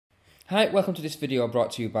Hi, welcome to this video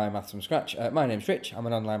brought to you by Maths from Scratch. My name's Rich, I'm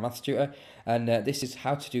an online maths tutor, and this is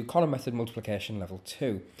how to do column method multiplication level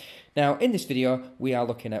 2. Now, in this video, we are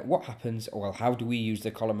looking at what happens, or well, how do we use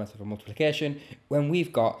the column method of multiplication when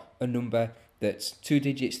we've got a number that's 2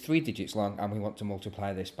 digits, 3 digits long, and we want to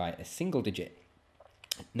multiply this by a single digit.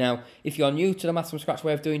 Now, if you're new to the Maths from Scratch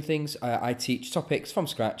way of doing things, I teach topics from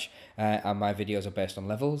scratch and my videos are based on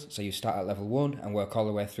levels. So you start at level 1 and work all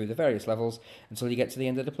the way through the various levels until you get to the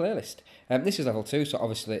end of the playlist. This is level 2, so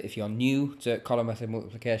obviously if you're new to column method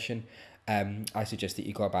multiplication, I suggest that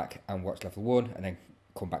you go back and watch level 1 and then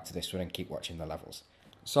come back to this one and keep watching the levels.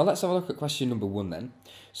 So let's have a look at question number 1 then.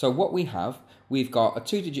 So what we've got a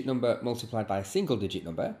 2-digit number multiplied by a single-digit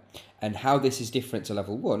number, and how this is different to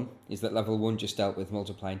level 1 is that level 1 just dealt with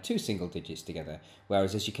multiplying 2 single digits together,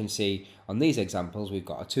 whereas as you can see on these examples, we've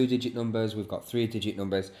got 2-digit numbers, we've got 3-digit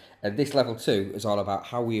numbers, and this level 2 is all about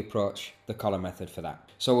how we approach the column method for that.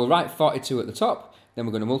 So we'll write 42 at the top, then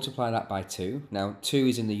we're going to multiply that by 2. Now 2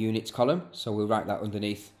 is in the units column, so we'll write that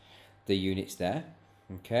underneath the units there.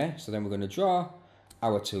 Okay, so then we're going to draw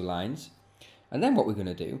our 2 lines, and then what we're going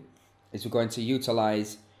to do is we're going to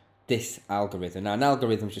utilize this algorithm. Now, an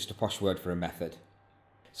algorithm is just a posh word for a method.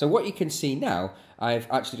 So what you can see now, I've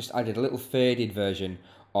actually just added a little faded version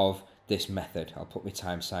of this method. I'll put my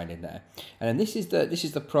time sign in there, and then this is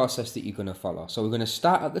the process that you're going to follow. So we're going to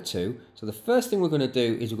start at the 2. So the first thing we're going to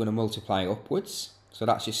do is we're going to multiply upwards. So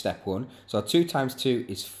that's your step 1. So 2 times 2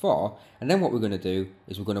 is 4, and then what we're going to do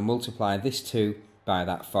is we're going to multiply this 2 by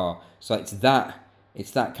that 4. So it's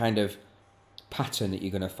that kind of pattern that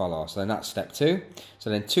you're going to follow. So then that's step 2. So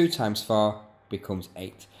then 2 times 4 becomes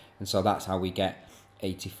 8. And so that's how we get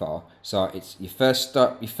 84. So it's your first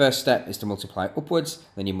step is to multiply upwards,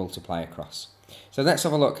 then you multiply across. So let's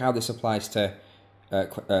have a look how this applies to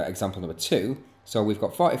example number 2. So we've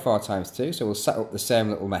got 44 times 2, so we'll set up the same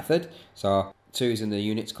little method. So 2 is in the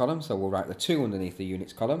units column, so we'll write the 2 underneath the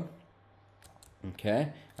units column.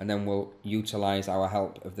 Okay, and then we'll utilize our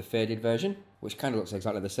help of the faded version, which kind of looks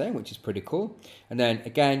exactly the same, which is pretty cool. And then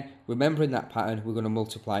again, remembering that pattern, we're going to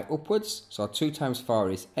multiply upwards. So 2 times 4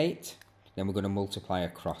 is 8. Then we're going to multiply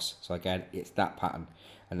across. So again, it's that pattern.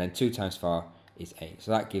 And then 2 times 4 is 8. So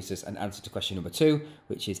that gives us an answer to question number 2,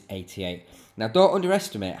 which is 88. Now, don't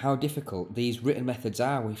underestimate how difficult these written methods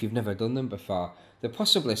are if you've never done them before. They're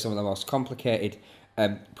possibly some of the most complicated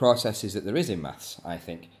processes that there is in maths, I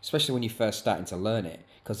think, especially when you're first starting to learn it,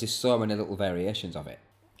 because there's so many little variations of it.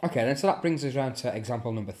 Okay, then so that brings us around to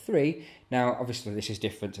example number 3. Now, obviously this is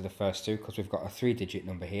different to the first 2 because we've got a 3-digit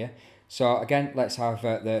number here. So again, let's have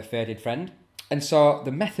the faded friend. And so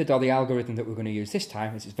the method or the algorithm that we're going to use this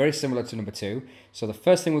time is very similar to number 2. So the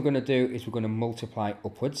first thing we're going to do is we're going to multiply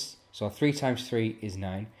upwards. So 3 times 3 is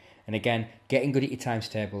 9. And again, getting good at your times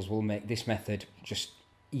tables will make this method just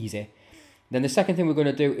easy. Then the second thing we're going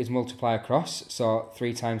to do is multiply across. So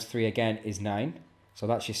 3 times 3 again is 9. So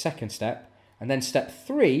that's your second step. And then step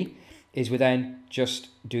 3 is we then just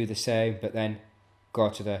do the same, but then go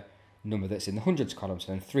to the number that's in the hundreds column.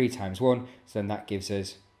 So then 3 times 1, so then that gives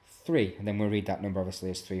us 3. And then we'll read that number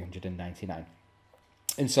obviously as 399.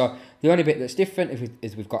 And so the only bit that's different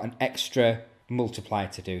is we've got an extra multiply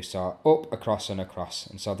to do. So up, across, and across.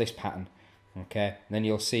 And so this pattern. Okay, and then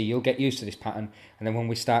you'll get used to this pattern, and then when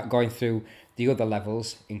we start going through the other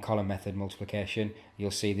levels in column method multiplication,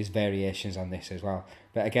 you'll see there's variations on this as well.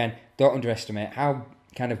 But again, don't underestimate how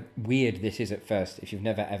kind of weird this is at first if you've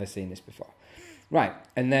never ever seen this before. Right,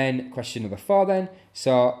 and then question number 4 then.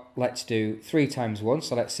 So let's do 3 times 1.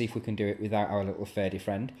 So let's see if we can do it without our little faded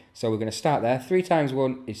friend. So we're going to start there. 3 times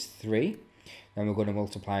 1 is 3. Then we're going to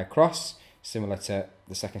multiply across, similar to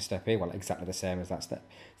the second step here, well, exactly the same as that step.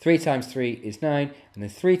 3 times 3 is 9, and then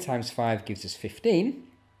 3 times 5 gives us 15.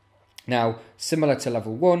 Now, similar to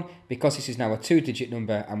level 1, because this is now a 2-digit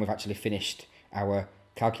number and we've actually finished our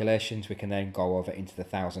calculations, we can then go over into the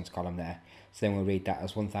thousands column there. So then we'll read that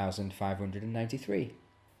as 1,593.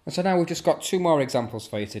 And so now we've just got 2 more examples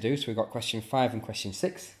for you to do. So we've got question 5 and question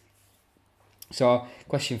 6. So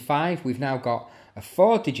question 5, we've now got a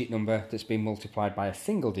 4-digit number that's been multiplied by a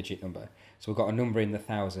single-digit number. So we've got a number in the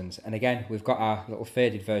thousands. And again, we've got our little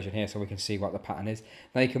faded version here so we can see what the pattern is.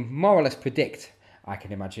 Now you can more or less predict, I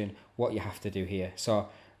can imagine, what you have to do here. So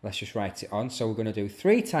let's just write it on. So we're going to do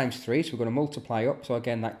 3 times 3. So we're going to multiply up. So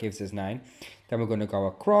again, that gives us 9. Then we're going to go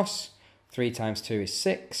across. 3 times 2 is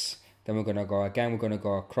 6. Then we're going to go again. We're going to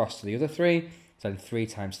go across to the other 3. So then 3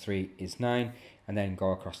 times 3 is 9. And then go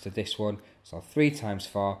across to this one. So 3 times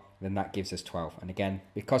 4, then that gives us 12. And again,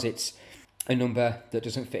 because it's a number that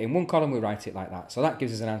doesn't fit in one column, we write it like that. So that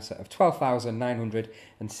gives us an answer of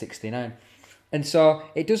 12,969. And so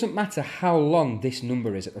it doesn't matter how long this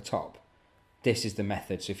number is at the top. this is the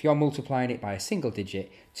method. So if you're multiplying it by a single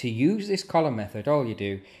digit, to use this column method, all you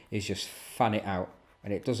do is just fan it out.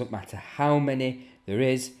 And it doesn't matter how many there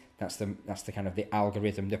is, that's the kind of the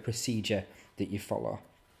algorithm, the procedure that you follow.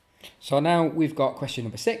 So now we've got question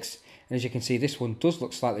number 6. And as you can see, this one does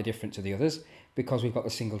look slightly different to the others because we've got the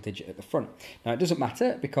single digit at the front. Now it doesn't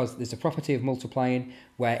matter because there's a property of multiplying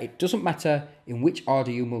where it doesn't matter in which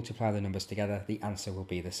order you multiply the numbers together, the answer will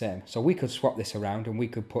be the same. So we could swap this around and we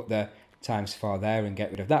could put the times 4 there and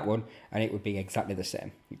get rid of that one and it would be exactly the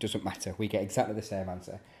same. It doesn't matter, we get exactly the same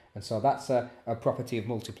answer. And so that's a property of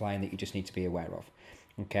multiplying that you just need to be aware of.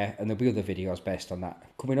 Okay, and there'll be other videos based on that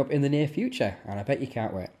coming up in the near future, and I bet you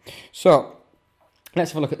can't wait. So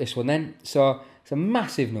let's have a look at this one then. So it's a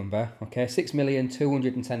massive number, okay,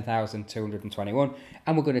 6,210,221,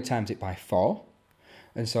 and we're going to times it by 4.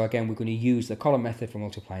 And so again, we're going to use the column method for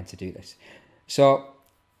multiplying to do this. So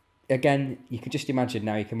again, you can just imagine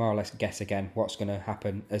now, you can more or less guess again what's going to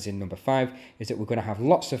happen as in number 5, is that we're going to have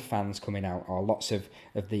lots of fans coming out, or lots of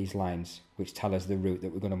these lines, which tell us the root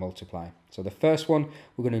that we're going to multiply. So the first one,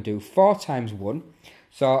 we're going to do 4 times 1.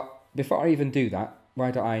 So before I even do that,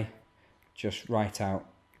 why don't I just write out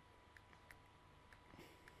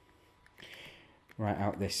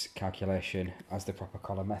this calculation as the proper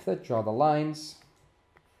column method, draw the lines.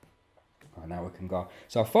 Oh, now we can go.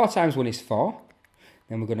 So 4 times 1 is 4.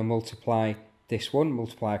 Then we're going to multiply this one,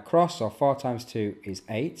 multiply across, so 4 times 2 is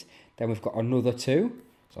 8. Then we've got another 2,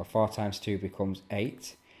 so 4 times 2 becomes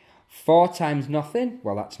 8. 4 times nothing,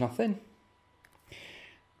 well that's nothing.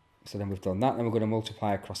 So then we've done that, then we're going to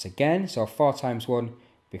multiply across again, so 4 times 1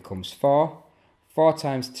 becomes 4. 4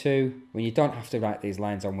 times 2, when you don't have to write these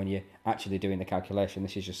lines on when you're actually doing the calculation,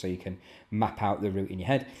 this is just so you can map out the root in your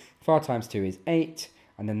head. 4 times 2 is 8,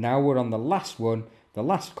 and then now we're on the last one, the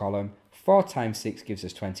last column. 4 times 6 gives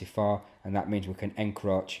us 24, and that means we can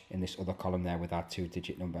encroach in this other column there with our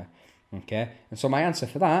 2-digit number. Okay, and so my answer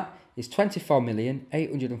for that is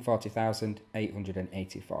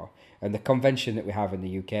 24,840,884. And the convention that we have in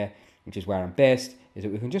the UK, which is where I'm based, is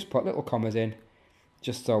that we can just put little commas in,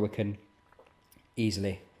 just so we can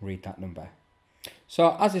easily read that number.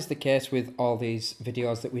 So, as is the case with all these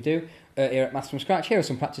videos that we do here at Maths from Scratch, here are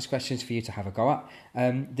some practice questions for you to have a go at.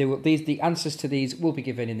 The answers to these will be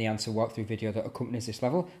given in the answer walkthrough video that accompanies this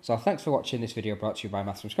level. So, thanks for watching this video brought to you by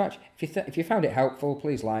Maths from Scratch. If you found it helpful,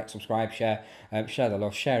 please like, subscribe, share the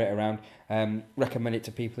love, share it around, recommend it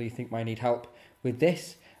to people you think might need help with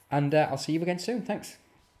this, and I'll see you again soon. Thanks.